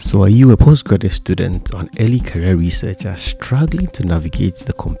So are you a postgraduate student or an early career researcher struggling to navigate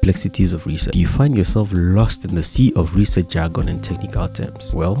the complexities of research? Do you find yourself lost in the sea of research jargon and technical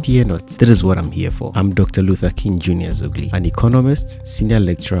terms? Well, fear not. That is what I'm here for. I'm Dr. Junior Zogli, an economist, senior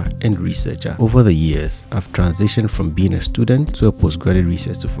lecturer, and researcher. Over the years, I've transitioned from being a student to a postgraduate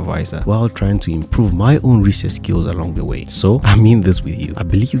research supervisor while trying to improve my own research skills along the way. So, I mean this with you. I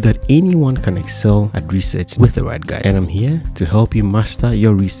believe that anyone can excel at research with the right guide, and I'm here to help you master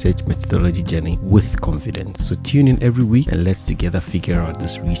your research methodology journey with confidence. So tune in every week and let's together figure out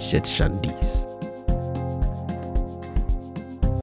this research Shandis.